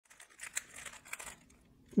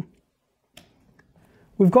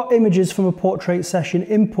We've got images from a portrait session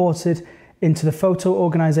imported into the photo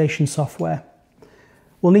organization software.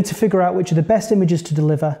 We'll need to figure out which are the best images to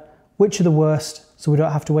deliver, which are the worst, so we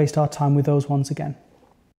don't have to waste our time with those ones again.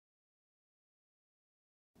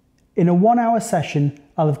 In a 1 hour session,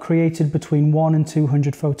 I'll have created between 1 and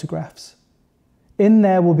 200 photographs. In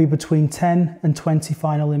there will be between 10 and 20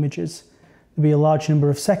 final images. There'll be a large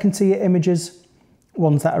number of second tier images,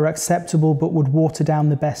 ones that are acceptable but would water down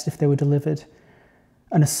the best if they were delivered,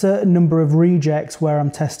 and a certain number of rejects where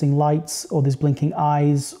I'm testing lights or there's blinking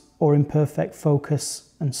eyes or imperfect focus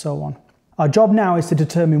and so on. Our job now is to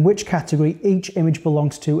determine which category each image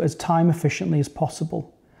belongs to as time efficiently as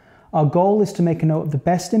possible. Our goal is to make a note of the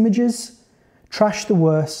best images, trash the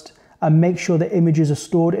worst, and make sure that images are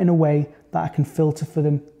stored in a way that I can filter for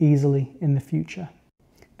them easily in the future.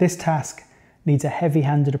 This task needs a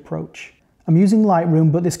heavy-handed approach. I'm using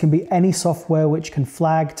Lightroom, but this can be any software which can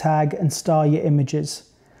flag, tag, and star your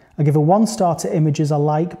images. I give a 1 star to images I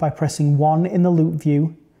like by pressing 1 in the loop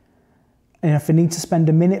view, and if I need to spend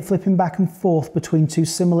a minute flipping back and forth between 2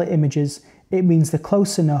 similar images, it means they're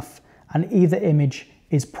close enough and either image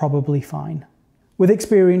is probably fine. With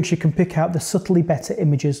experience, you can pick out the subtly better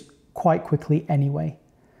images quite quickly anyway,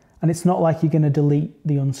 and it's not like you're going to delete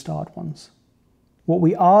the unstarred ones. What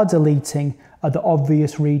we are deleting are the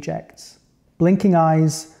obvious rejects. Blinking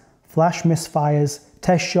eyes, flash misfires,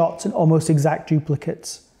 test shots, and almost exact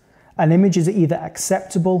duplicates. An image is either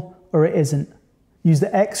acceptable or it isn't. Use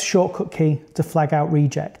the X shortcut key to flag out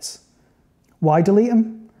rejects. Why delete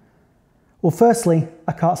them? Well, firstly,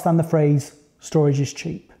 I can't stand the phrase, storage is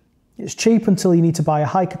cheap. It's cheap until you need to buy a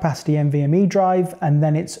high capacity NVMe drive, and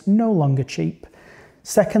then it's no longer cheap.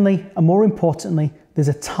 Secondly, and more importantly, there's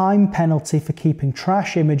a time penalty for keeping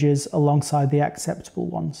trash images alongside the acceptable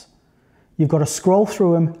ones. You've got to scroll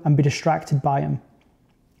through them and be distracted by them.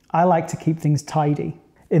 I like to keep things tidy.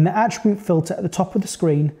 In the attribute filter at the top of the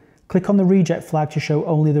screen, click on the reject flag to show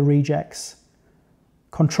only the rejects.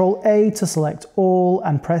 Ctrl A to select all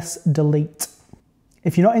and press delete.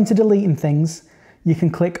 If you're not into deleting things, you can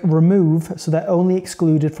click remove so they're only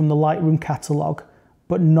excluded from the Lightroom catalog,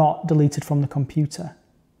 but not deleted from the computer.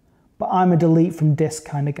 But I'm a delete from disk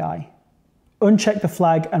kind of guy. Uncheck the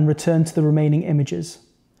flag and return to the remaining images.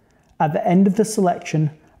 At the end of the selection,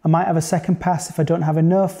 I might have a second pass if I don't have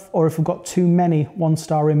enough or if I've got too many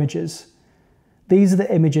 1-star images. These are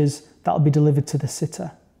the images that will be delivered to the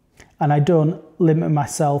sitter. And I don't limit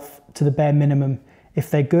myself to the bare minimum. If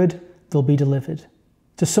they're good, they'll be delivered.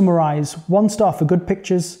 To summarise, 1 star for good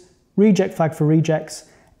pictures, reject flag for rejects,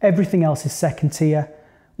 everything else is second tier,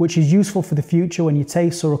 which is useful for the future when your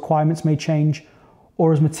tastes or requirements may change,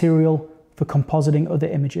 or as material for compositing other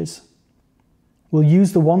images. We'll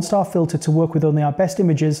use the 1 star filter to work with only our best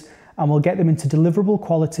images, and we'll get them into deliverable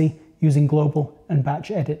quality using global and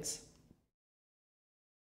batch edits.